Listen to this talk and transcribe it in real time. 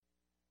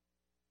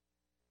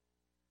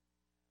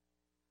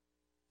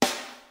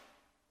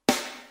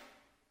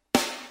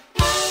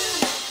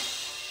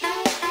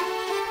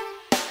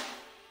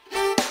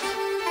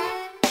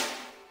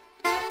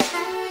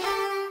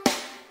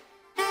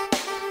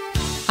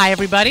Hi,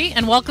 everybody,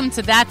 and welcome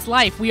to That's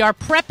Life. We are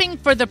prepping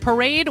for the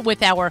parade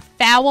with our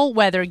foul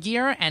weather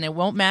gear, and it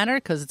won't matter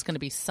because it's going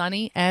to be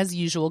sunny as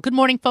usual. Good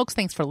morning, folks.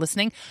 Thanks for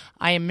listening.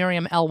 I am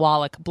Miriam L.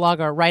 Wallach,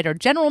 blogger, writer,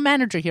 general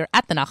manager here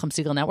at the Nachum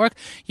Segal Network.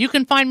 You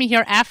can find me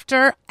here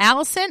after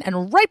Allison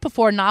and right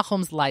before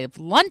Nachum's live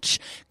lunch,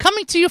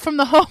 coming to you from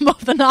the home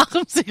of the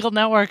Nachum Segal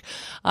Network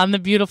on the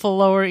beautiful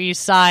Lower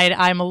East Side.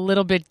 I'm a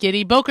little bit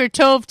giddy. Boker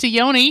Tov to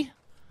Yoni.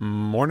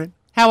 Morning.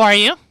 How are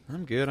you?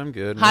 I'm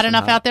good. Hot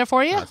enough out there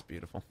for you? That's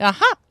beautiful.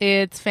 Uh-huh.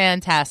 It's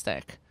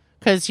fantastic.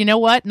 Because you know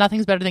what?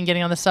 Nothing's better than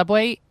getting on the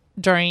subway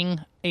during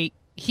a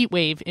heat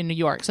wave in New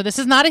York. So this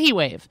is not a heat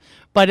wave,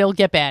 but it'll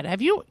get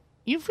bad.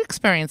 You've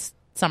experienced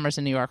summers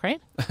in New York, right?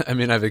 I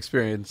mean, I've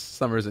experienced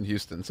summers in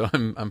Houston, so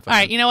I'm fine. All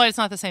right. You know what? It's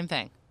not the same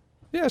thing.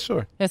 Yeah,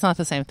 sure. It's not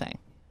the same thing.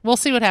 We'll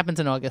see what happens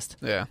in August.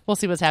 Yeah. We'll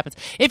see what happens.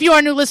 If you are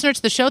a new listener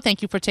to the show,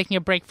 thank you for taking a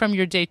break from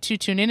your day to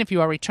tune in. If you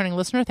are a returning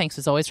listener, thanks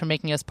as always for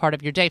making us part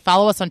of your day.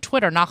 Follow us on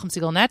Twitter, Nachum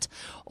Segal Net,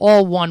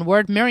 all one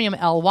word. Miriam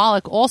L.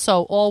 Wallach,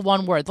 also all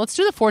one word. Let's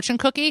do the fortune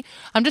cookie.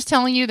 I'm just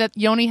telling you that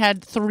Yoni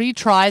had 3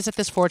 tries at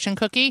this fortune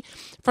cookie.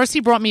 First,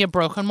 he brought me a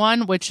broken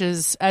one, which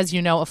is, as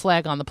you know, a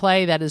flag on the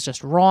play. That is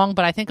just wrong,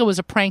 but I think it was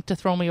a prank to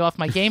throw me off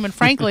my game, and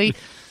frankly,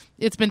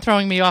 it's been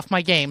throwing me off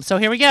my game. So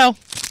here we go.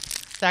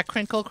 That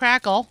crinkle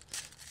crackle.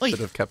 Should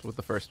have kept with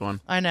the first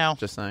one. I know.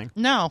 Just saying.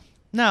 No.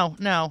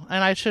 And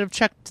I should have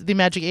checked the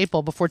magic 8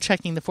 ball before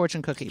checking the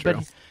fortune cookie. True.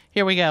 But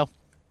here we go.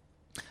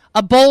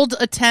 A bold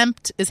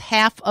attempt is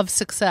half of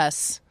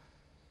success.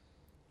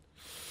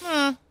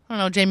 I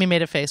don't know. Jamie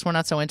made a face. We're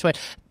not so into it.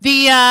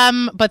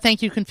 But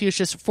thank you,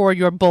 Confucius, for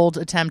your bold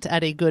attempt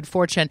at a good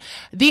fortune.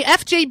 The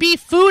FJB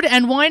Food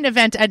and Wine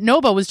event at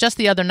Nova was just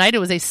the other night. It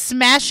was a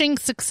smashing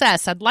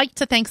success. I'd like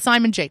to thank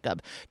Simon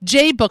Jacob,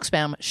 Jay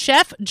Buxbaum,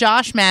 Chef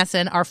Josh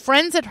Masson, our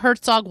friends at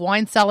Herzog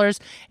Wine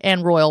Cellars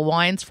and Royal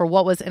Wines for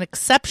what was an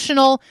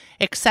exceptional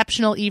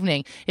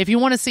evening. If you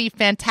want to see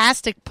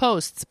fantastic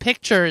posts,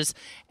 pictures,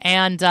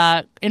 and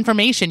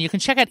information, you can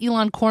check out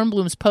Elon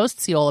Kornblum's post,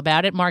 see all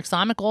about it. Mark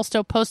Zomick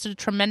also posted a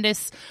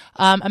tremendous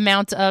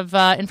amount of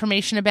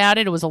information about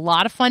it. It was a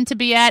lot of fun to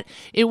be at.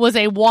 It was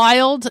a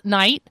wild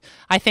night.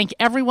 I thank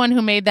everyone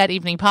who made that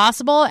evening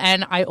possible,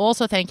 and I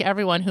also thank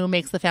everyone who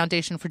makes the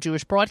Foundation for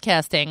Jewish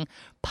Broadcasting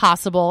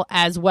possible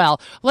as well.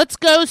 Let's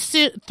go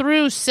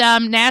through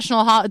some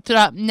national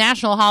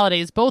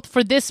holidays, both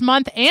for this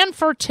month and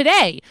for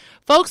today.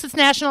 Folks, it's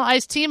National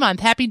Iced Tea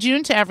Month. Happy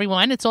June to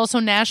everyone. It's also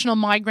National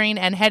Migraine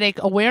and Headache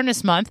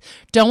Awareness Month.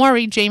 Don't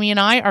worry, Jamie and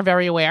I are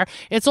very aware.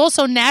 It's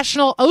also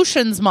National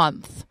Oceans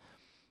Month.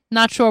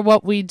 Not sure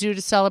what we do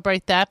to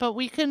celebrate that, but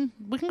we can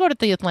go to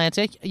the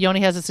Atlantic. Yoni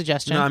has a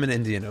suggestion. No, I'm an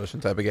Indian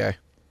Ocean type of guy.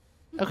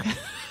 Okay.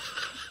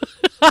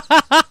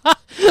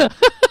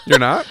 You're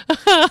not?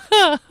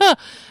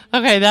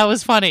 Okay, that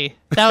was funny.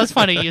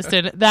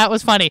 Houston. That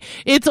was funny.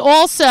 It's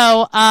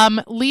also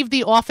Leave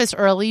the Office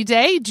Early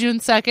Day, June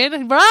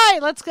 2nd. Right,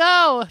 let's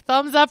go.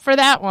 Thumbs up for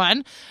that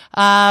one.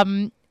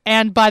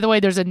 And by the way,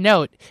 there's a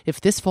note.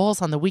 If this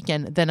falls on the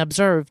weekend, then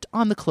observed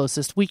on the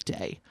closest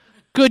weekday.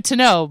 Good to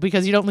know,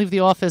 because you don't leave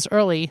the office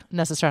early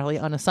necessarily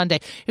on a Sunday.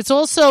 It's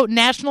also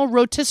National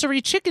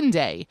Rotisserie Chicken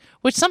Day,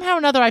 which somehow or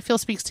another I feel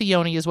speaks to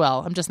Yoni as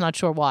well. I'm just not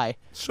sure why.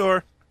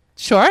 Sure.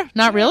 Sure?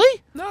 Not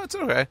really? No, it's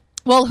okay.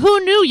 Well, who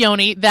knew,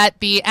 Yoni,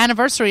 that the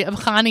anniversary of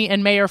Chani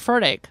and Meir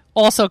Furtick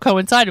also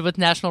coincided with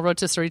National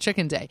Rotisserie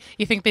Chicken Day?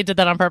 You think they did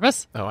that on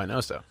purpose? Oh, I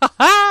know so.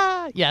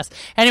 Yes.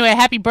 Anyway,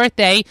 happy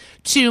birthday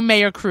to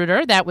Mayor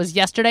Kruder. That was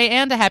yesterday,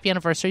 and a happy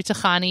anniversary to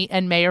Chani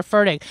and Meir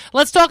Furtick.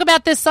 Let's talk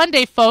about this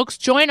Sunday, folks.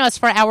 Join us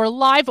for our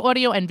live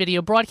audio and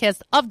video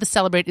broadcast of the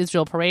Celebrate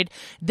Israel Parade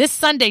this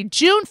Sunday,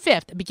 June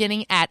 5th,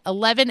 beginning at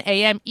 11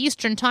 a.m.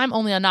 Eastern Time,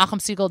 only on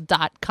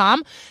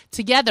NachumSegal.com.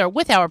 Together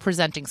with our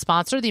presenting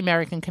sponsor, the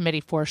American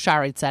Committee for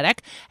Shaarei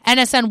Tzedek,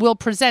 NSN will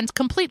present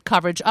complete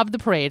coverage of the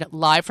parade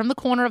live from the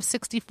corner of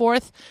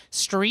 64th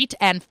Street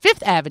and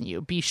 5th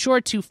Avenue. Be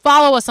sure to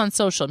follow us on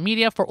social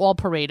media for all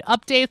parade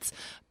updates.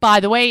 By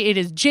the way, it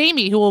is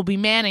Jamie who will be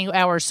manning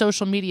our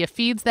social media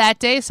feeds that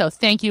day, so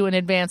thank you in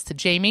advance to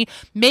Jamie.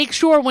 Make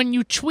sure when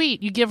you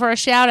tweet, you give her a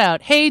shout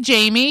out. Hey,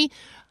 Jamie.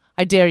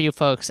 I dare you,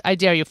 folks. I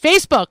dare you.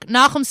 Facebook,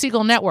 Nachum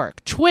Segal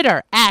Network.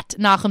 Twitter, at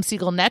Nachum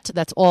Segal Net.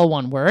 That's all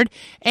one word.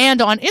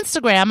 And on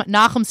Instagram,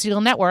 Nachum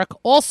Segal Network.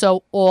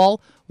 Also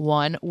all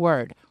one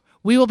word.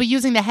 We will be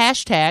using the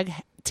hashtag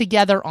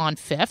Together on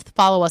 5th.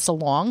 Follow us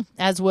along,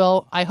 as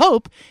will, I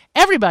hope,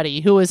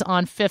 everybody who is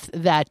on 5th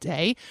that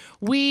day.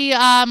 We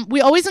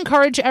always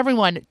encourage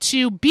everyone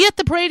to be at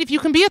the parade if you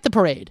can be at the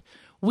parade.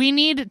 We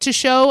need to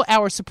show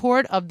our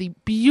support of the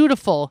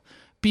beautiful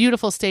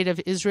state of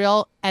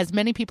Israel, as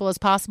many people as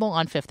possible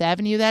on 5th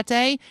Avenue that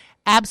day.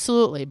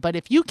 Absolutely. But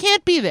if you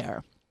can't be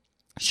there,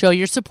 show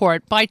your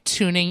support by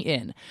tuning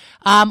in.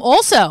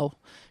 Also,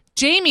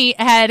 Jamie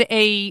had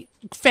a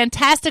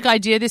fantastic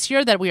idea this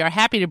year that we are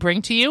happy to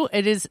bring to you.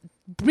 It is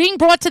being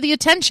brought to the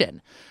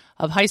attention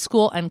of high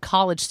school and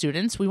college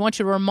students. We want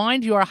you to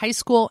remind your high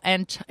school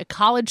and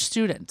college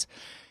student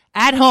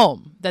at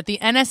home that the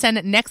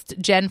NSN Next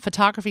Gen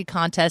Photography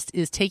Contest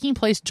is taking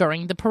place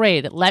during the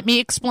parade. Let me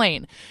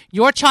explain.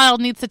 Your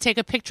child needs to take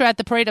a picture at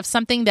the parade of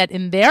something that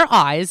in their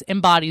eyes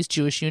embodies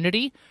Jewish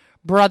unity,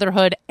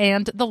 brotherhood,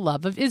 and the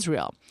love of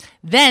Israel.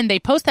 Then they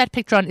post that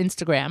picture on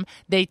Instagram.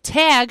 They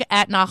tag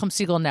at Nachum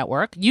Segal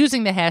Network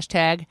using the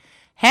hashtag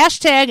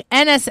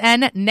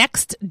NSN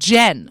Next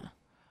Gen.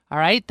 All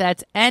right,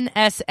 that's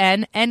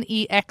NSN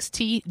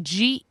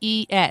NEXTGEN.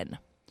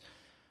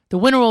 The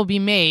winner will be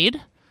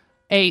made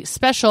a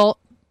special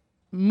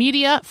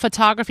media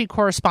photography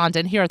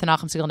correspondent here at the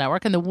Nachum Segal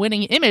Network, and the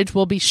winning image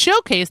will be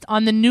showcased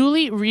on the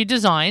newly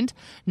redesigned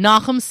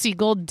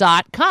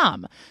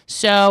NachumSegal.com.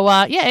 So,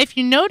 if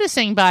you're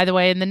noticing, by the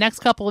way, in the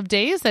next couple of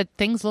days that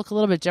things look a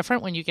little bit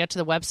different when you get to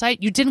the website,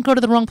 you didn't go to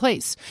the wrong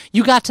place.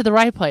 You got to the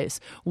right place.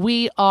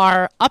 We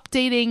are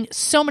updating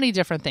so many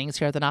different things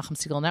here at the Nachum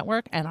Segal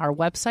Network, and our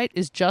website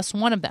is just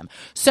one of them.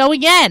 So,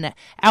 again,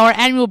 our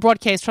annual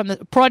broadcast from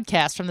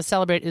the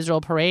Celebrate Israel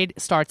Parade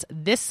starts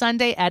this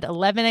Sunday at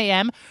 11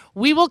 a.m.,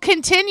 We will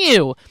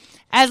continue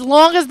as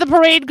long as the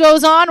parade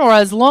goes on, or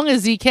as long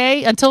as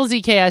until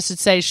ZK, I should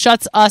say,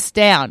 shuts us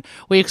down.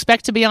 We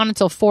expect to be on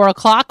until 4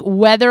 o'clock,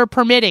 weather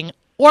permitting.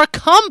 Or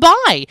come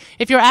by.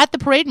 If you're at the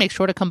parade, make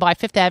sure to come by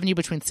 5th Avenue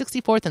between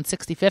 64th and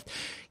 65th.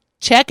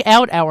 Check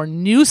out our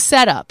new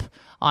setup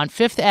on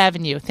 5th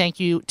Avenue. Thank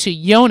you to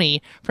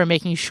Yoni for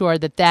making sure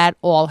that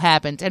all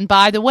happened. And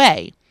by the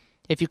way,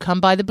 if you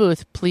come by the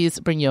booth, please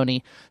bring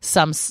Yoni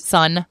some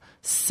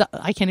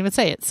I can't even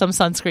say it, some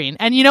sunscreen.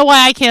 And you know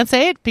why I can't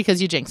say it?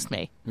 Because you jinxed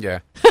me. Yeah.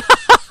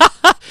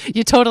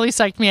 You totally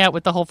psyched me out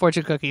with the whole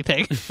fortune cookie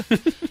thing.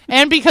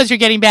 And because you're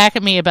getting back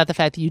at me about the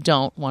fact that you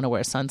don't want to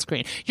wear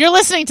sunscreen. You're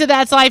listening to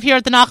That's Live here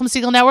at the Nachum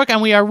Segal Network,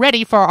 and we are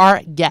ready for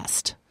our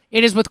guest.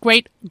 It is with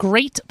great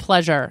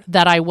pleasure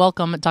that I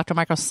welcome Dr.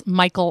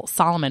 Michael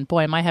Solomon.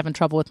 Boy, am I having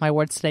trouble with my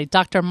words today.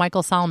 Dr.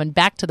 Michael Solomon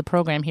back to the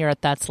program here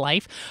at That's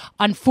Life.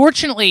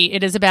 Unfortunately,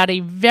 it is about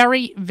a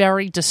very,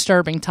 very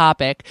disturbing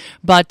topic,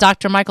 but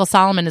Dr. Michael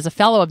Solomon is a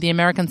fellow of the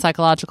American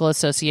Psychological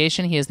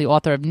Association. He is the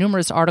author of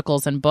numerous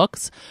articles and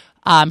books.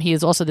 He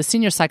is also the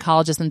senior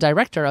psychologist and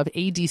director of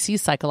ADC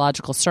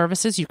Psychological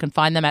Services. You can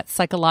find them at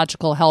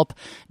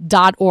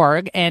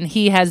psychologicalhelp.org. And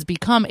he has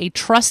become a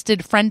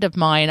trusted friend of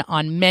mine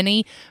on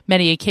many,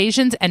 many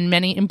occasions and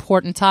many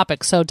important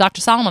topics. So,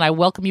 Dr. Solomon, I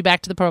welcome you back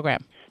to the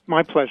program.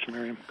 My pleasure,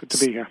 Miriam. Good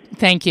to be here.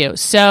 Thank you.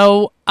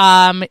 So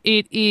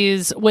it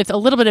is with a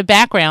little bit of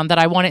background that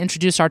I want to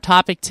introduce our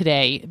topic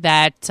today,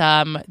 that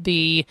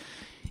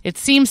it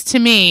seems to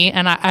me,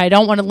 and I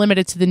don't want to limit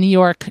it to the New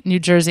York, New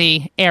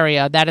Jersey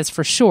area, that is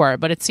for sure,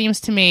 but it seems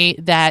to me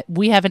that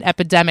we have an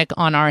epidemic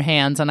on our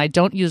hands, and I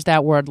don't use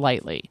that word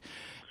lightly.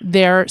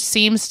 There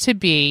seems to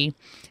be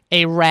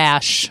a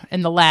rash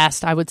in the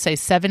last, I would say,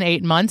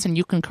 7-8 months, and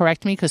you can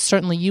correct me because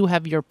certainly you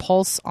have your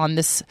pulse on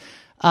this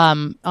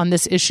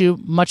issue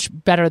much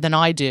better than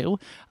I do,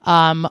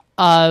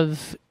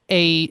 of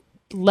a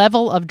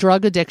level of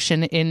drug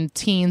addiction in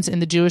teens in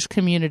the Jewish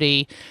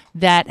community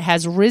that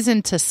has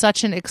risen to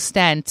such an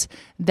extent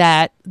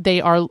that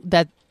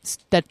that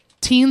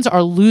teens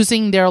are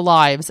losing their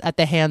lives at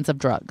the hands of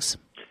drugs.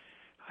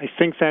 I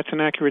think that's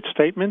an accurate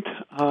statement,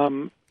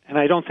 and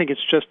I don't think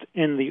it's just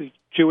in the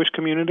Jewish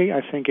community.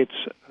 I think it's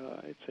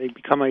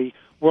become a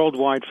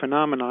worldwide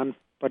phenomenon,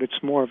 but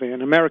it's more of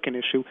an American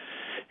issue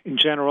in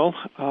general.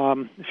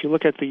 If you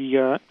look at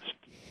the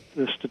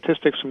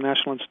statistics from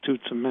National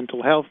Institutes of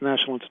Mental Health,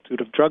 National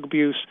Institute of Drug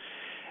Abuse,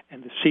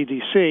 and the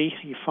CDC,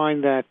 you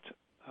find that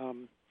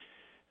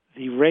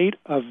the rate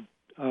of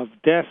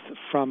death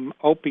from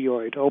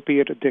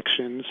opiate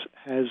addictions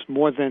has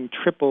more than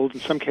tripled. In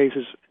some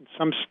cases, in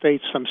some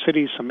states, some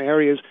cities, some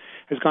areas,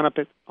 has gone up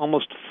at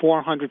almost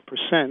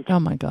 400%. Oh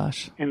my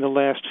gosh! In the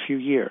last few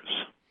years,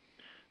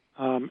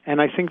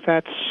 and I think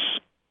that's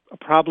a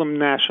problem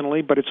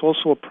nationally, but it's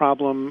also a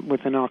problem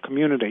within our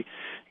community.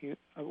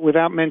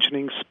 Without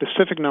mentioning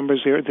specific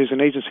numbers, there's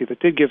an agency that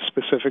did give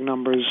specific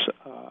numbers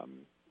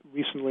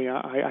recently.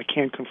 I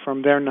can't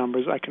confirm their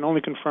numbers. I can only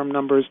confirm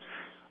numbers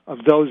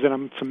of those that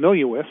I'm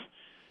familiar with.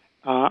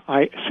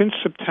 Since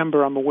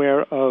September, I'm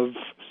aware of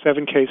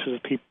 7 cases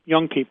of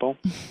young people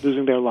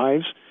losing their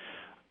lives,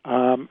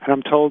 and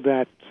I'm told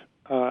that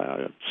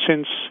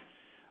since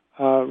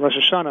Rosh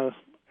Hashanah,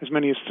 as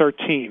many as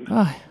 13.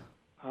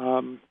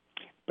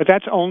 But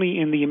that's only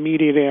in the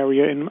immediate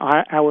area, in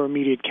our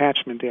immediate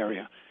catchment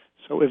area.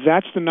 So if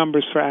that's the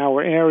numbers for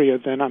our area,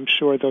 then I'm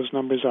sure those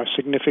numbers are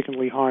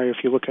significantly higher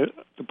if you look at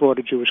the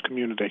broader Jewish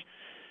community.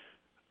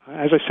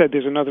 As I said,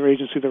 there's another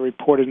agency that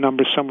reported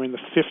numbers somewhere in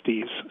the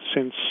 50s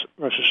since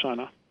Rosh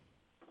Hashanah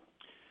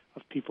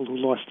of people who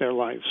lost their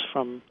lives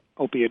from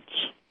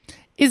opiates.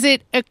 Is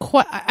it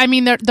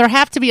there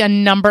have to be a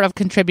number of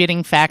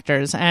contributing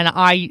factors, and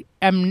I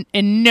am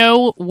in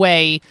no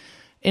way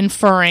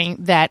inferring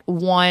that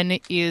one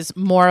is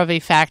more of a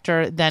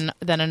factor than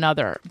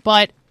another.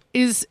 But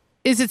is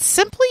it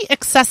simply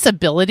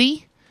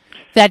accessibility,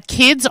 that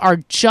kids are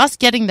just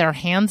getting their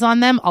hands on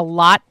them a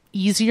lot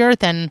easier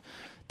than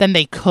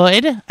they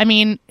could? I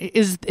mean,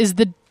 is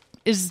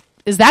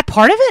that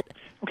part of it?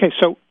 Okay,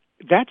 so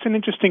That's an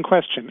interesting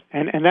question,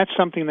 and that's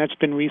something that's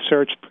been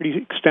researched pretty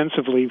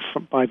extensively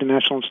by the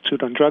National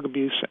Institute on Drug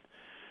Abuse.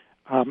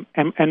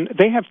 And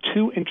they have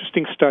two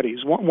interesting studies.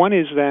 One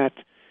is that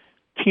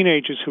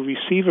teenagers who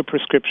receive a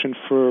prescription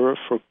for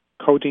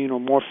codeine or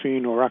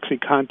morphine or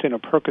OxyContin or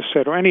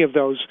Percocet or any of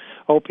those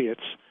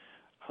opiates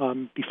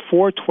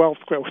before 12th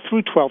grade or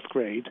through 12th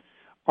grade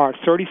are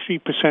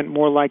 33%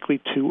 more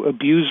likely to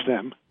abuse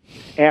them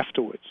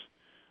afterwards.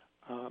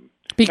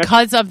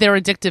 Because of their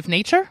addictive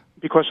nature?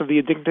 Because of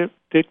the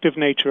addictive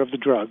nature of the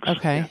drugs.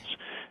 Okay.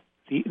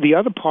 Yes. The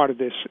other part of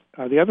this,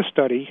 the other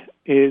study,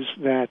 is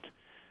that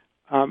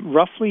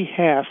roughly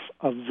half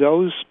of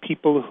those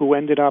people who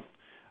ended up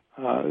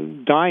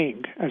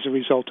dying as a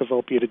result of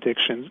opiate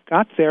addiction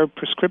got their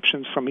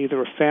prescriptions from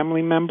either a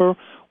family member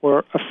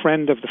or a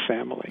friend of the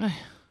family.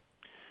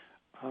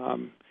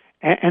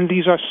 And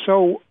these are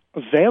so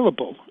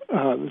available.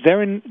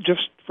 They're in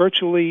just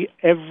virtually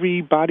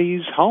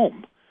everybody's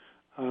home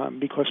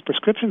because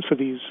prescriptions for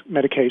these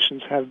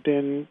medications have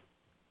been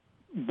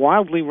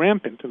wildly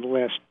rampant in the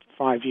last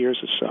 5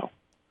 years or so.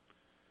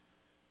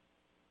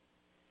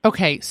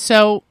 Okay,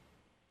 so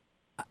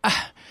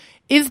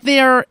is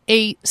there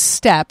a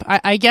step,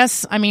 I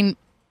guess, I mean,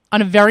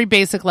 on a very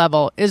basic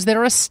level, is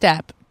there a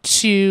step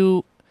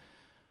to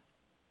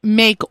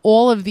make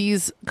all of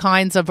these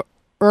kinds of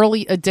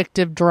early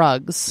addictive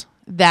drugs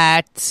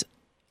that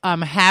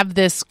have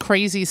this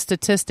crazy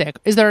statistic?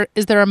 Is there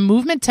a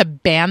movement to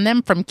ban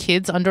them from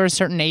kids under a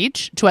certain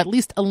age to at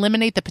least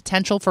eliminate the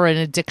potential for an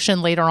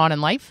addiction later on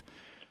in life?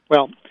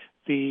 Well,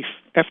 the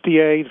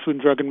FDA, the Food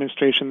and Drug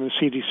Administration, and the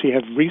CDC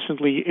have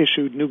recently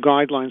issued new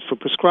guidelines for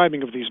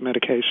prescribing of these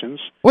medications.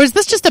 Or is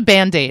this just a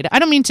Band-Aid? I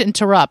don't mean to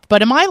interrupt,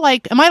 but am I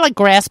like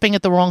grasping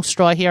at the wrong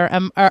straw here?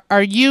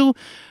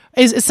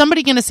 Is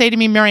somebody going to say to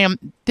me, Miriam,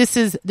 this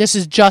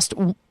is just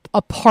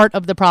a part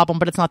of the problem,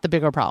 but it's not the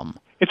bigger problem?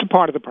 It's a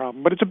part of the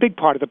problem, but it's a big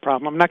part of the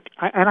problem.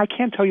 I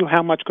can't tell you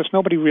how much because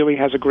nobody really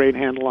has a great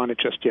handle on it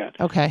just yet.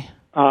 Okay.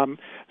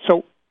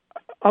 So,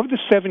 of the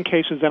 7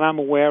 cases that I'm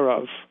aware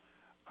of,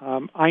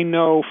 I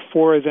know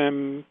 4 of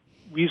them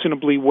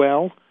reasonably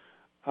well,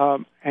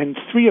 and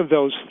 3 of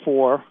those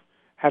 4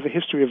 have a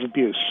history of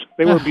abuse.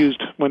 They were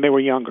abused when they were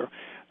younger.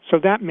 So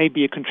that may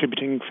be a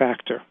contributing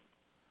factor.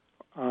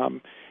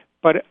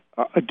 But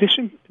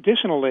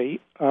additionally,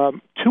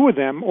 2 of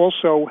them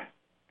also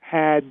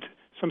had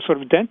some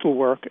sort of dental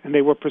work, and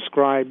they were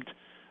prescribed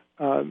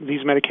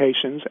these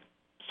medications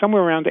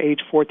somewhere around age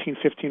 14,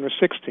 15, or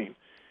 16.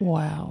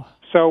 Wow.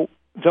 So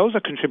those are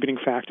contributing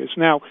factors.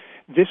 Now,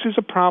 this is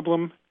a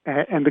problem,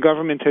 and the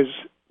government has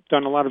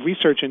done a lot of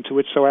research into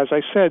it. So as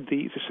I said,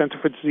 the Center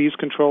for Disease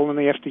Control and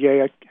the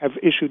FDA have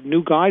issued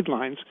new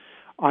guidelines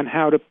on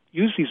how to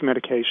use these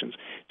medications.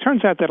 It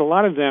turns out that a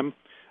lot of them,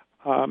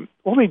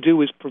 all they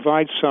do is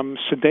provide some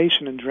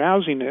sedation and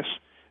drowsiness.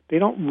 They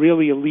don't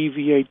really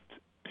alleviate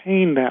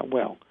pain that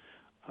well.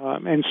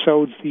 And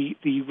so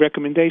the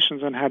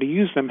recommendations on how to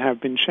use them have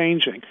been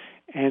changing,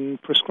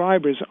 and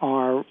prescribers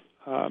are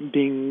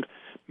being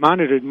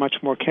monitored much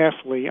more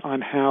carefully on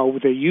how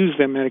they use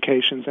their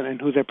medications and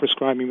who they're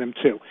prescribing them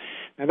to.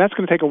 Now, that's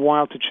going to take a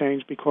while to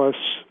change because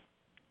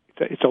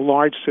it's a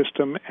large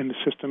system, and the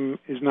system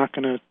is not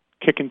going to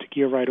kick into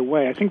gear right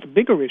away. I think the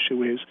bigger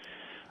issue is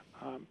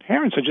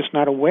parents are just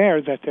not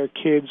aware that their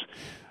kids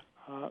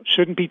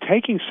shouldn't be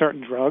taking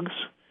certain drugs.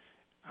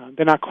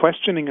 They're not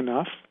questioning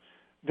enough.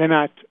 They're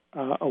not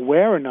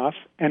aware enough.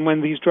 And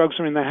when these drugs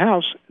are in the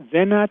house,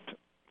 they're not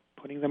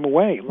putting them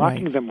away,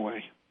 locking them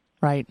away.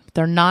 Right.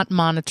 They're not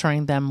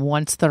monitoring them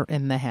once they're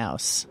in the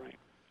house. Right.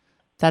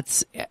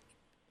 That's,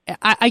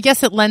 I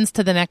guess it lends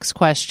to the next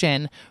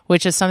question,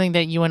 which is something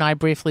that you and I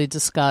briefly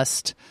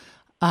discussed,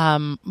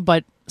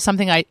 but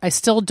something I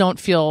still don't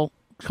feel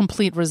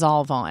complete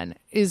resolve on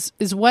is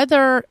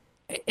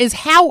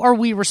how are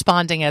we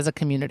responding as a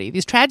community?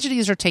 These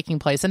tragedies are taking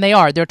place, and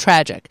they're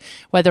tragic.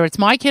 Whether it's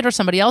my kid or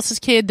somebody else's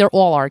kid, they're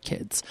all our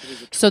kids.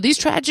 So these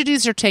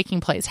tragedies are taking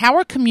place. How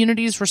are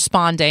communities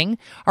responding?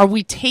 Are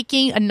we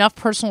taking enough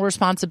personal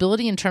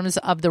responsibility in terms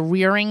of the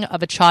rearing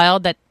of a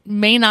child that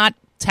may not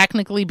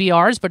technically be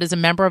ours, but is a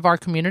member of our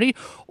community?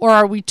 Or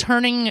are we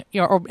turning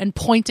and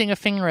pointing a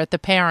finger at the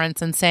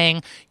parents and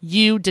saying,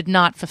 you did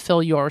not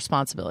fulfill your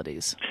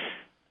responsibilities?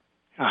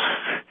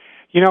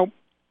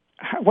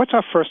 What's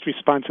our first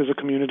response as a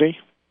community?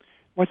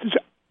 What is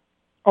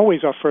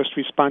always our first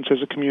response as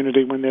a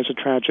community when there's a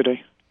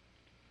tragedy?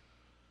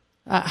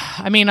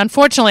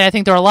 Unfortunately, I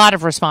think there are a lot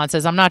of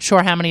responses. I'm not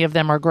sure how many of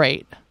them are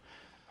great.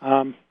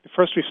 The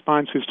first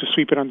response is to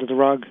sweep it under the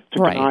rug, to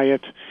deny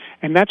it.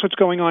 And that's what's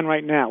going on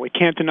right now.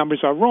 The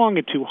numbers are wrong,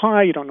 it's too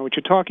high, you don't know what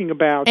you're talking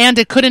about. And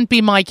it couldn't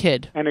be my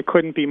kid.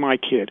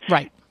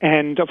 Right.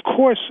 And, of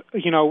course,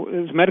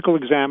 the medical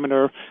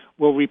examiner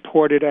will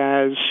report it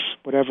as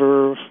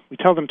whatever we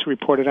tell them to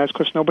report it as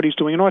because nobody's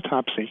doing an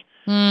autopsy.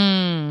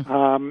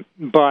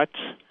 But,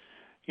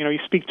 you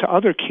speak to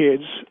other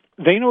kids,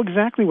 they know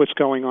exactly what's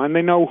going on.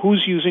 They know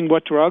who's using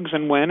what drugs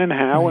and when and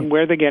how and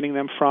where they're getting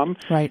them from.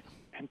 Right.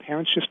 and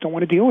parents just don't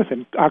want to deal with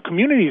it. Our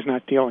community is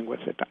not dealing with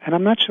it, and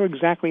I'm not sure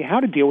exactly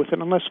how to deal with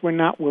it unless we're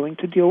not willing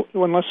to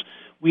unless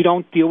we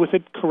don't deal with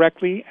it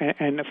correctly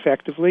and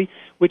effectively,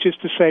 which is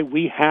to say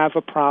we have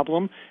a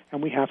problem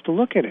and we have to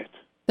look at it.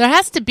 There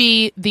has to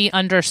be the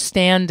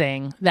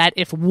understanding that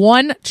if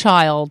one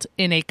child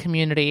in a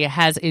community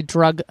has a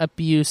drug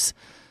abuse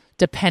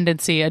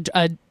dependency, a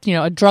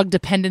drug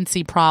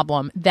dependency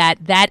problem,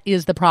 that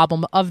is the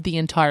problem of the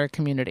entire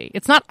community.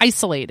 It's not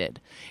isolated.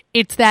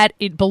 It's that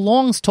it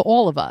belongs to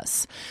all of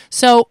us.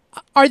 So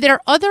are there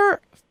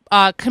other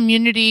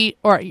community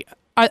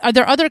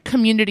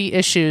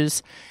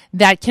issues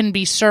that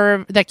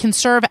can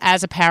serve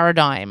as a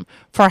paradigm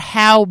for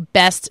how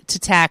best to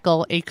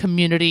tackle a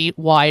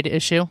community-wide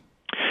issue?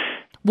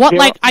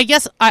 I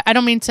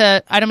don't mean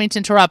to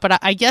interrupt, but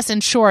I guess in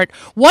short,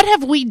 what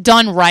have we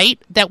done right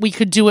that we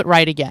could do it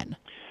right again?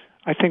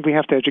 I think we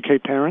have to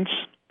educate parents,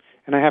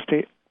 and I have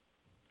to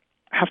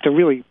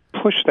really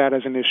push that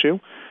as an issue.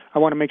 I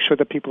want to make sure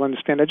that people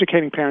understand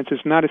educating parents is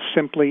not as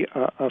simply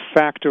a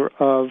factor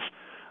of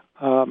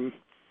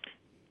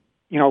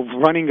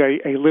running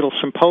a little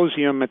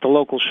symposium at the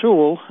local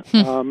shul,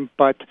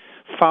 but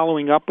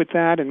following up with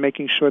that and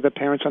making sure that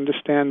parents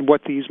understand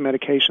what these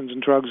medications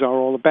and drugs are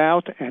all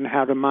about and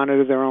how to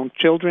monitor their own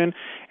children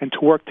and to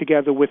work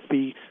together with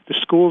the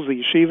schools,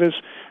 the yeshivas,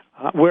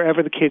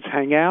 wherever the kids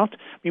hang out. I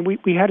mean,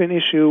 we had an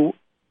issue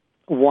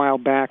a while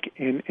back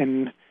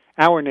in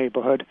our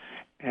neighborhood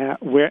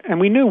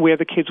and we knew where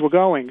the kids were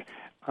going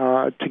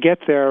to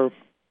get their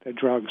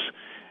drugs.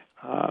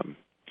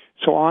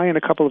 So I and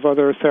a couple of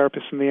other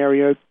therapists in the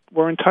area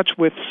were in touch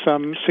with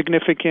some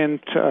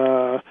significant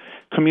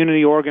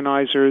community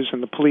organizers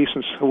and the police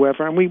and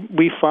whoever, and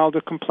we filed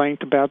a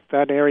complaint about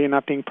that area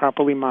not being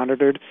properly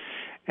monitored,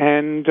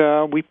 and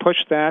we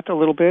pushed that a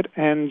little bit,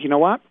 and you know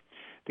what?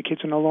 The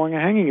kids are no longer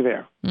hanging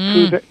there.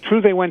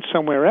 True, they went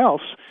somewhere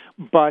else,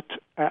 but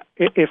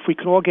if we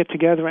could all get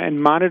together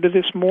and monitor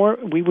this more,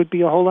 we would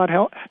be a whole lot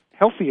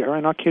healthier,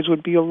 and our kids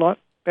would be a lot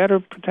better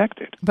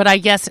protected. But I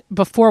guess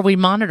before we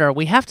monitor,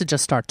 we have to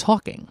just start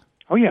talking.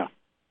 Oh, yeah,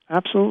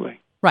 absolutely.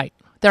 Right.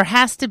 There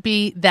has to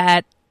be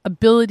that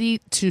ability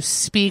to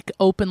speak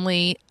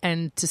openly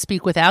and to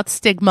speak without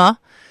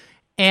stigma,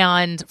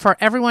 and for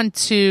everyone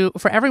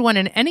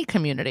in any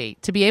community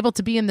to be able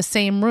to be in the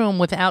same room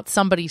without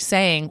somebody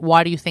saying,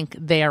 why do you think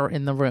they're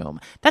in the room?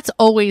 That's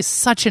always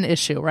such an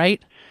issue,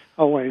 right?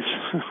 Always,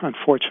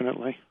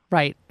 unfortunately.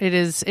 Right. It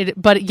is.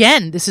 But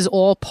again, this is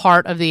all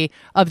part of the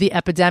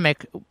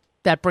epidemic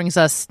that brings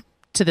us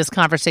to this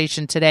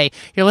conversation today.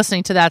 You're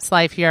listening to That's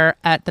Life here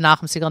at the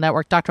Nachum Segal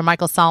Network. Dr.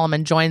 Michael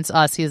Solomon joins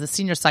us. He is a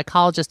senior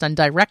psychologist and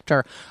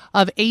director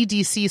of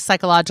ADC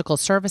Psychological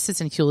Services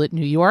in Hewlett,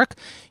 New York.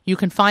 You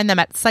can find them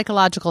at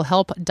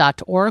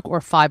psychologicalhelp.org or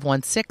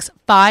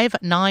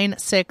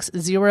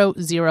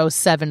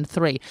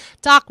 516-596-0073.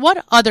 Doc,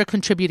 what other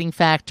contributing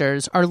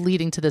factors are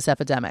leading to this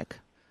epidemic?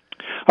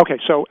 Okay,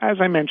 so as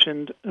I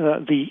mentioned,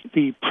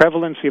 the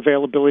prevalence, the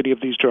availability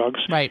of these drugs,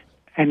 right,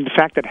 and the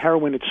fact that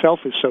heroin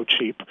itself is so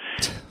cheap,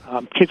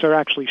 kids are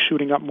actually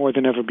shooting up more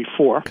than ever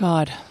before.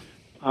 God.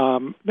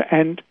 And,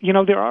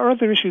 there are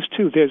other issues,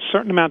 too. There's a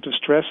certain amount of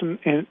stress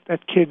and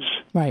that kids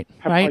have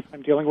a hard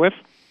time dealing with.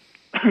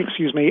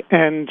 Excuse me.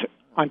 And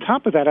on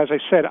top of that, as I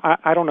said,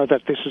 I don't know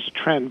that this is a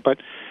trend, but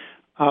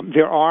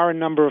there are a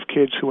number of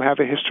kids who have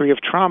a history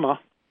of trauma,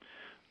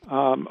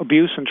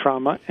 abuse and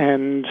trauma,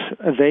 and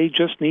they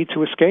just need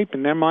to escape.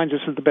 In their minds,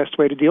 this is the best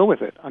way to deal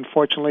with it.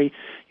 Unfortunately,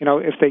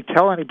 if they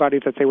tell anybody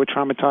that they were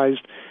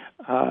traumatized,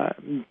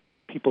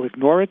 people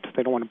ignore it.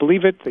 They don't want to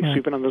believe it. They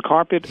sweep it under the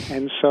carpet,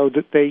 and so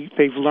that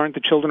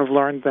the children have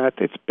learned that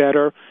it's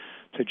better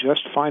to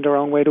just find our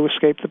own way to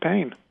escape the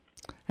pain.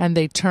 And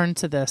they turn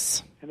to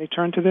this.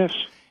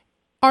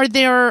 Are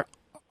the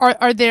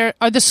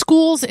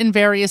schools in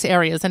various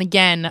areas? And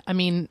again, I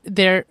mean,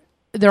 there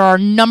are a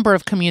number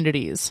of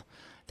communities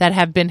that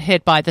have been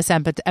hit by this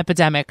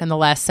epidemic in the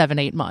last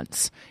 7-8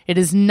 months. It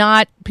is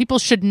not, people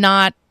should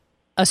not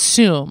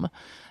assume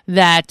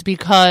that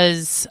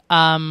because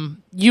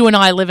you and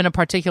I live in a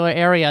particular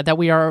area that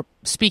we are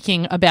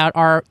speaking about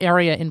our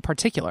area in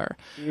particular.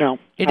 No,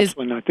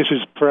 absolutely not. This is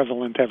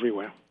prevalent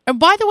everywhere. And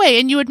by the way,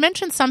 and you had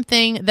mentioned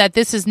something that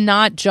this is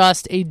not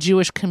just a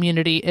Jewish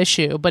community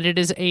issue, but it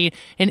is an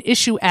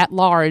issue at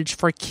large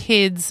for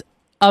kids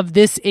of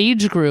this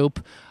age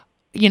group,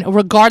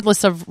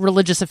 regardless of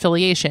religious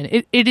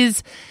affiliation. It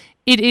is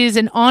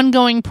an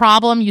ongoing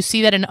problem. You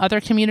see that in other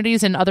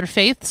communities and other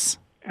faiths?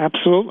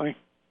 Absolutely.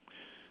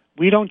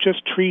 We don't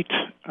just treat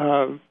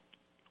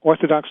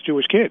Orthodox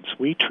Jewish kids.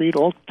 We treat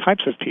all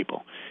types of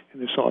people in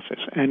this office.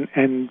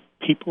 And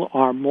people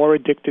are more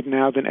addicted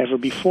now than ever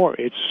before.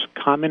 It's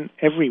common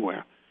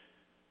everywhere.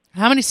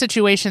 How many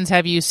situations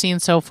have you seen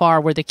so far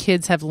where the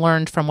kids have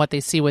learned from what they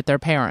see with their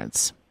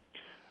parents?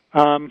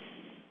 Far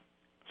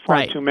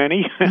too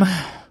many.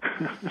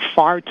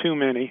 Far too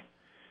many.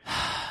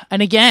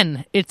 And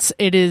again, it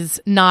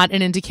is not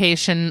an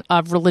indication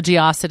of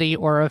religiosity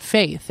or of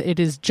faith. It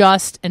is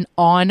just an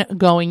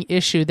ongoing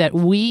issue that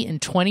we in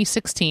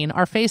 2016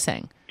 are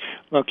facing.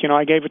 Look,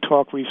 I gave a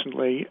talk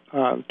recently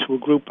to a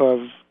group of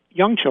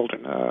young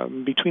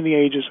children between the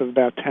ages of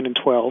about 10 and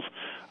 12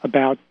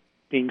 about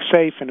being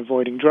safe and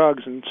avoiding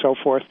drugs and so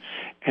forth.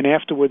 And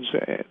afterwards,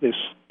 this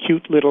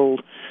cute little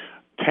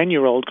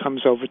 10-year-old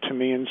comes over to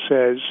me and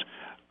says,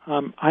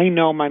 I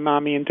know my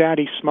mommy and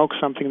daddy smoke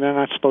something they're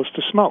not supposed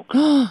to smoke.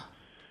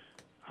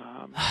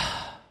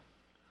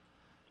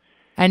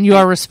 And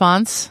your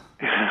response?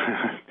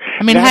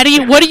 I mean,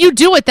 what do you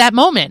do at that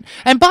moment?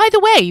 And by the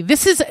way,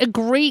 this is a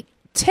great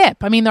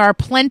tip. I mean, there are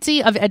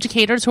plenty of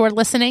educators who are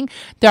listening.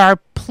 There are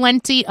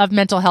plenty of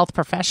mental health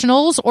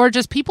professionals or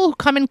just people who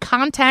come in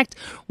contact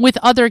with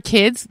other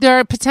kids. There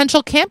are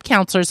potential camp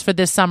counselors for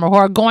this summer who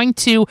are going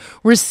to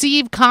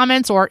receive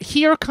comments or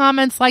hear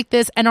comments like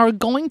this and are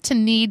going to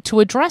need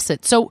to address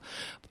it. So,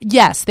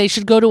 yes, they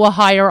should go to a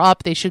higher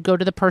up. They should go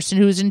to the person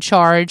who's in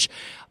charge.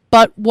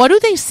 But what do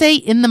they say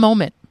in the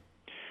moment?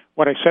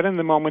 What I said in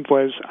the moment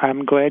was,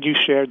 I'm glad you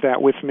shared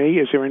that with me.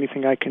 Is there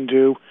anything I can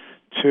do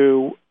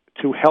to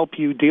help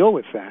you deal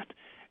with that?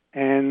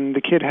 And the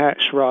kid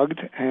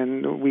shrugged,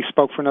 and we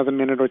spoke for another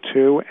minute or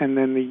two, and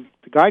then the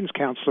guidance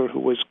counselor who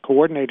was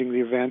coordinating the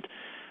event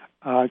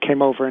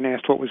came over and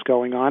asked what was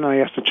going on. And I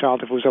asked the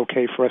child if it was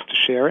okay for us to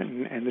share it,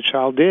 and the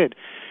child did.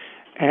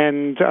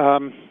 And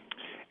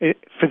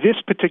for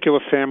this particular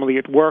family,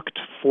 it worked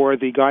for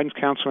the guidance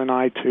counselor and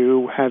I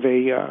to have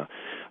a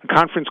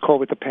conference call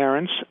with the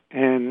parents,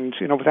 and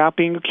without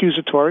being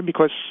accusatory,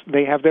 because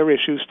they have their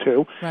issues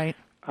too. Right.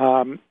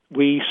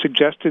 We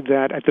suggested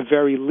that at the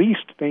very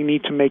least they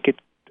need to make it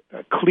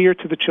clear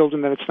to the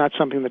children that it's not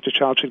something that the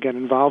child should get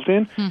involved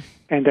in,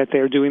 and that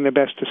they're doing their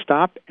best to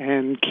stop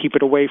and keep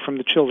it away from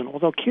the children.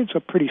 Although kids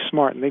are pretty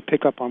smart and they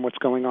pick up on what's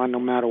going on no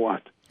matter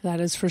what. That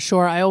is for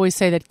sure. I always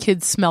say that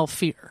kids smell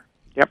fear.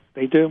 Yep,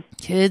 they do.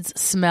 Kids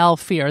smell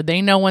fear.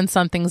 They know when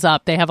something's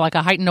up. They have like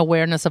a heightened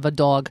awareness of a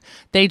dog.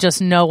 They just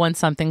know when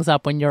something's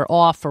up, when you're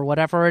off or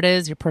whatever it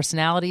is, your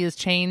personality has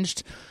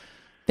changed.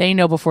 They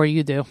know before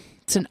you do.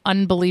 It's an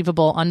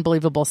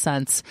unbelievable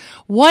sense.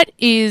 What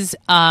is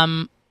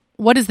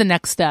the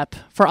next step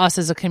for us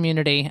as a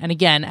community? And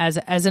again,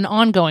 as an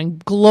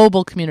ongoing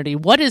global community,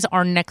 what is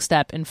our next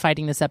step in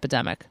fighting this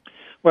epidemic?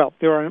 Well,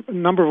 there are a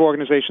number of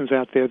organizations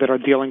out there that are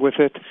dealing with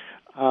it.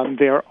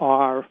 There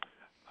are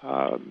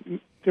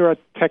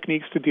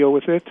techniques to deal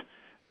with it.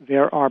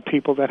 There are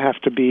people that have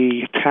to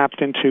be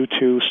tapped into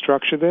to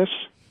structure this.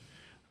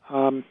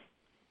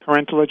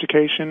 Parental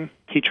education,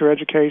 teacher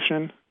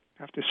education,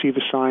 have to see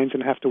the signs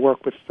and have to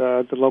work with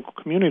the local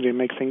community to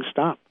make things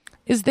stop.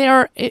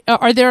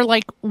 Are there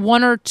like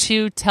one or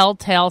two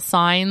telltale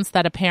signs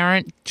that a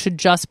parent should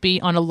just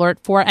be on alert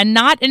for, and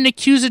not in an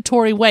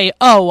accusatory way?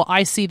 Oh,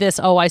 I see this.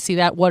 Oh, I see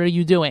that. What are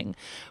you doing?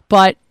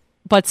 But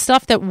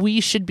stuff that we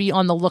should be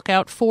on the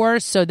lookout for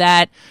so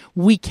that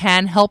we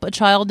can help a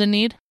child in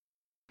need?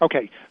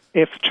 Okay.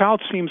 If a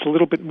child seems a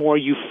little bit more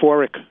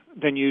euphoric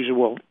than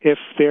usual, if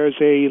there's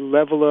a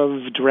level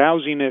of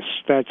drowsiness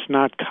that's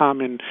not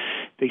common,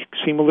 they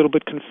seem a little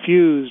bit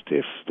confused,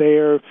 if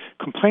they're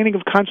complaining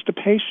of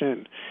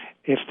constipation,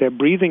 if their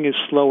breathing is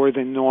slower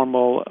than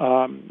normal,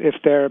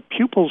 if their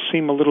pupils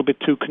seem a little bit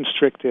too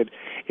constricted,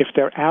 if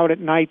they're out at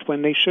night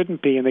when they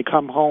shouldn't be and they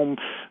come home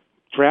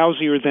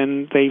drowsier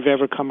than they've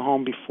ever come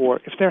home before,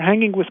 if they're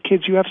hanging with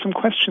kids you have some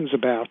questions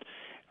about,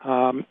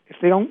 if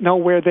they don't know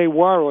where they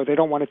were or they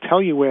don't want to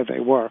tell you where they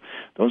were,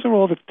 those are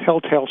all the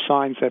telltale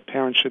signs that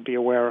parents should be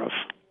aware of.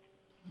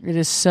 It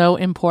is so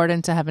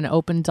important to have an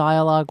open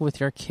dialogue with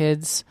your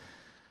kids.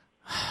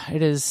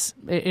 It is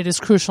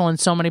crucial in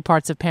so many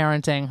parts of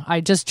parenting.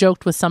 I just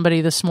joked with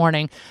somebody this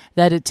morning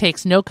that it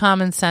takes no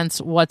common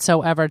sense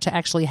whatsoever to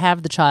actually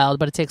have the child,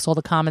 but it takes all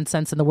the common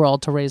sense in the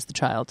world to raise the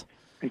child.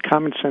 And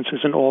common sense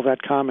isn't all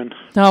that common.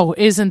 No,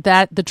 isn't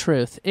that the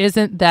truth?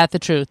 Isn't that the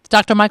truth?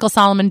 Dr. Michael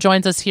Solomon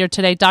joins us here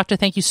today. Doctor,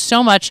 thank you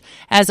so much,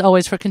 as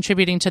always, for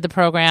contributing to the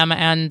program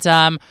and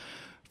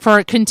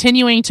for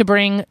continuing to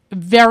bring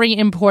very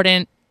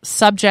important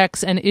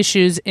subjects and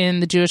issues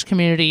in the Jewish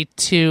community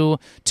to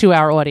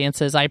our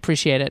audiences. I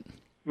appreciate it.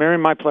 Mary,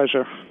 my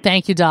pleasure.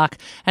 Thank you, Doc.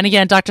 And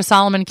again, Dr.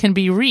 Solomon can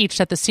be reached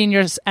at the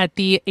seniors at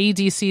the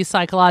ADC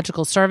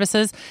Psychological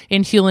Services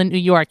in Hewlett, New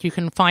York. You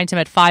can find him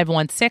at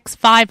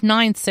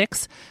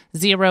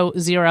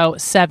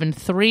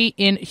 516-596-0073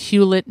 in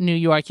Hewlett, New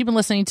York. You've been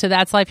listening to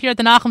That's Life here at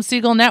the Nachum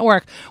Segal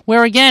Network,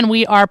 where, again,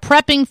 we are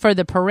prepping for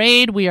the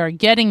parade. We are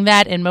getting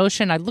that in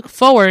motion. I look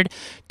forward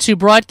to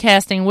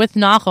broadcasting with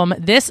Nachum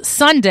this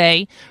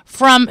Sunday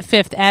from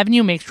 5th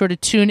Avenue. Make sure to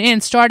tune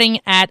in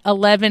starting at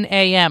 11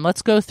 a.m.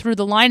 Let's go through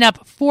the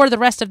lineup for the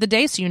rest of the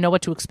day so you know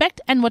what to expect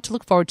and what to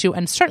look forward to,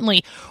 and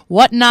certainly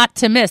what not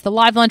to miss. The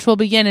live lunch will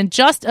begin in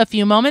just a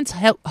few moments,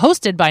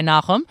 hosted by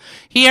Nachum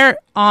here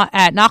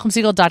at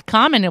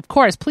NachumSegal.com. And, of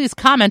course, please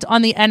comment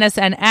on the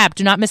NSN app.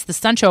 Do not miss the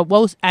Sun Show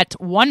at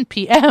 1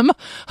 p.m.,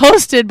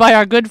 hosted by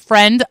our good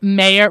friend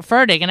Meir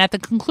Fertig. And at the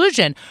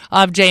conclusion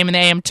of JM in the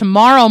AM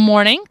tomorrow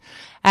morning,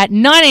 At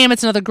 9 a.m.,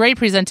 it's another great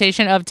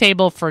presentation of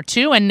Table for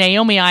Two, and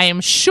Naomi, I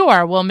am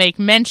sure, will make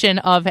mention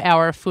of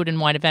our food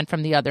and wine event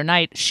from the other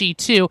night. She,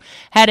 too,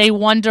 had a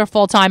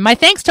wonderful time. My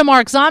thanks to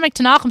Mark Zomick,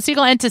 to Nachum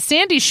Siegel, and to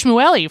Sandy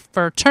Shmueli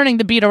for turning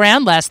the beat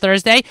around last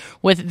Thursday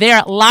with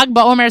their Lag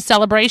BaOmer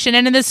celebration.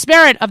 And in the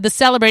spirit of the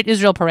Celebrate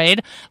Israel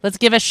Parade, let's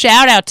give a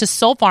shout-out to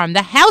Soul Farm,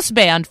 the house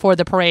band for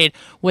the parade,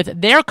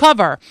 with their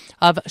cover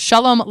of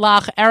Shalom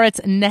Lach Eretz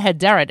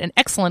Nehederet, an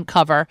excellent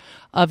cover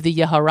of the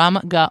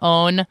Yehoram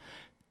Gaon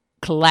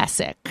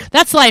classic.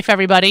 That's life,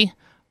 everybody.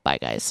 Bye,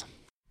 guys.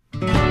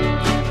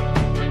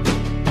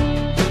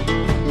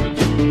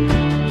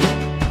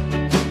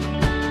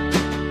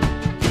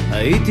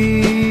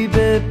 הייתי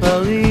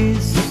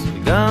בפריז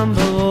וגם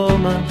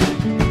ברומא,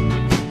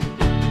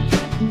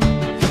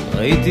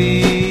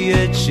 ראיתי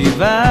את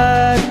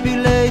שבעת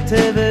פילי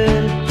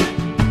תבל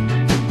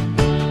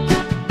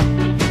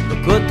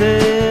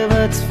בקוטב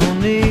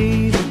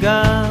הצפוני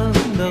וגם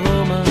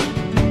דרומה,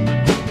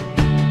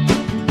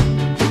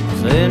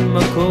 אין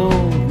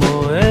מקום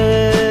כמו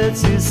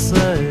ארץ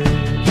ישראל,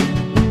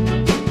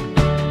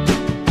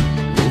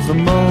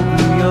 וכמו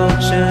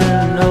גלויות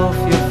של נוף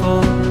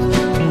יפות,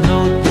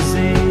 תמונות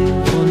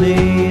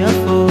בזיכרוני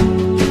יפות,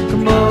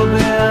 כמו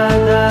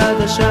ביד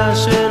עדשה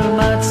של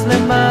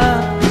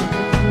מצלמה,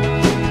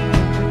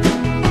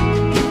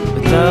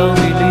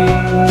 בתרמילי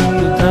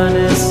אותה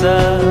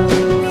נעשה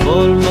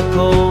בכל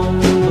מקום,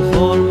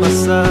 בכל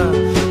מסע,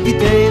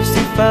 קטעי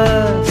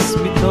פסיפס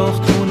מתוך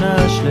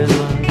תמונה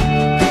שלמה.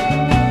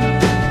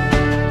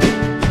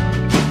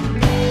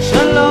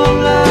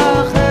 שלום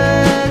לך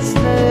עץ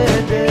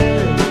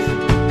נהדרת,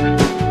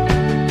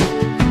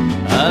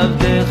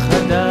 עבדך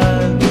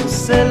הדל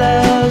עושה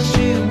לה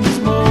שיר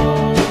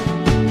מזמור,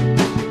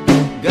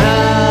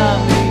 גם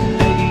אם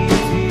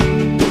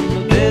לעיתים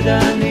נודד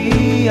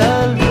אני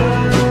על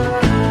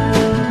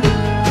דרך,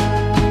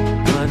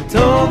 מה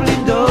טוב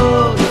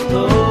לנדוד,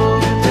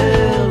 טוב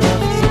יותר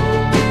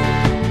לחזור.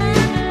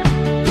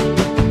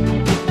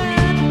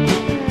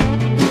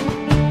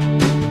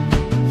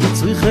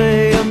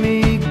 צריכי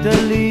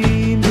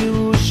המגדלים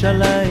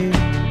בירושלים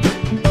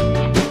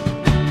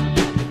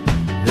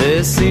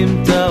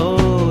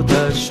וסמטאות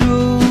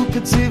השוק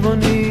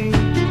הצבעוני,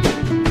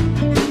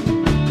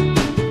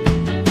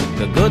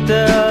 גגות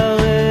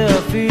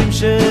הרעפים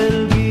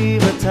של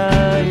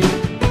גבעתיים,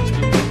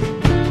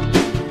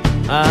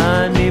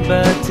 אני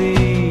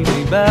באתי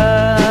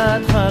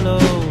מבת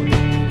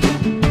חלוני,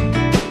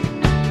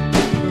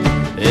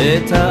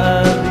 את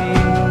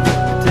הערים,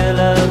 את תל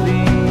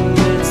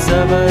אביב, את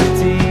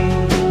סבתי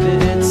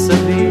ואת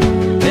סבי,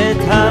 את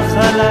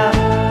החלה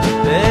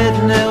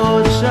ואת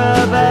נאות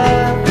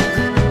שבת,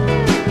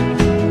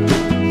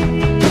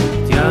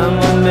 את ים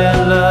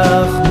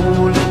המלח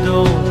מול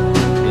אדום,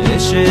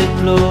 ואשת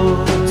לא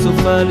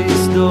צופה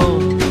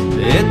לסדום,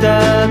 ואת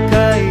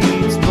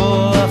הקיץ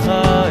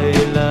בואכה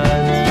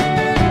אילת.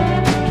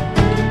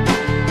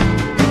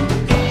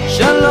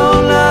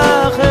 שלום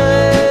לך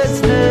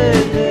ארץ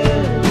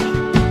נהדרת,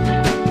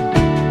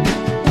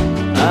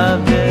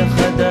 עבדך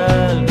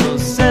הדל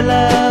נושא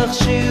לך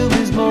שיר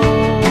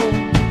מזמור,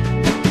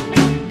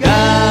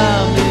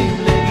 גם אם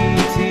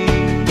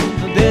לעיתים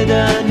נודד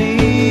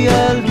אני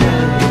על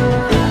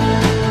דרך,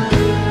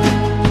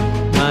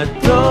 מה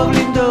טוב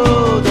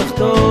לנדוד אך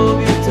טוב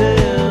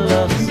יותר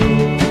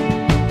לחזור.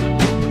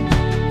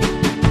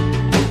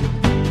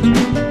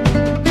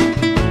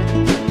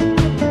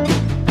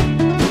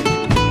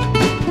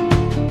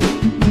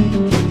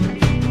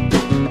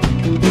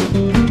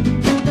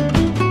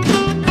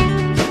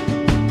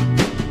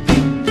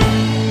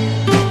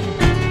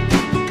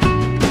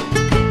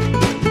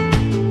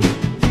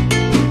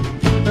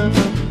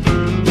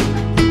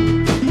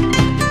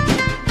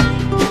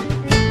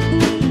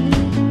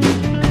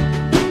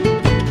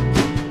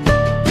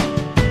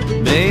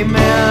 מימי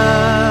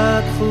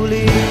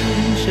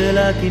הכחולים של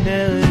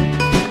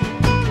הכנרת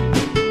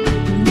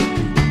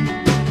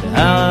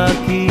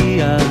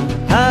והרקיע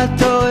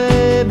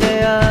הטועה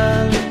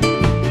מעל,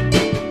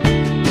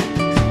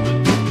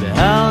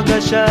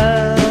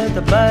 והרגשת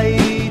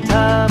הבית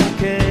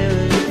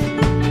המוכרת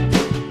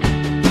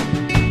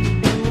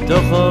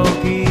בתוך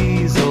אורכי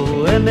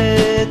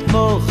זורמת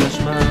כמו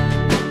חשמל,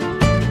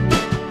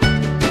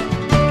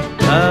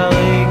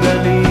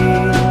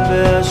 הרגלים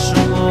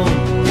והשומרון,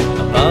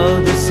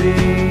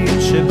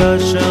 הפרדסים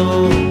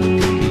שבשרון,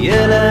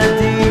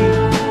 ילדים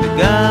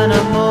בגן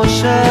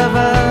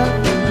המושבה,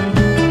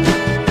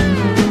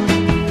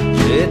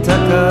 את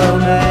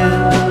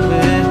הכרמל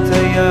ואת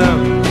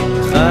הים,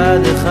 אחד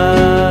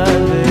אחד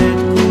ואת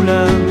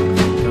כולם,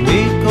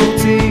 תמיד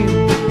קורצים,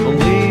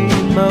 אומרים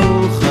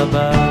ברוך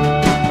הבא.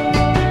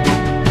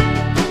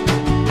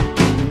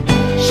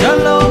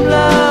 שלום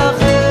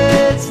לך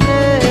עץ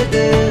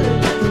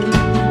נהדרת,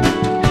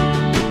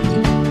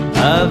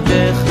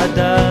 עבדך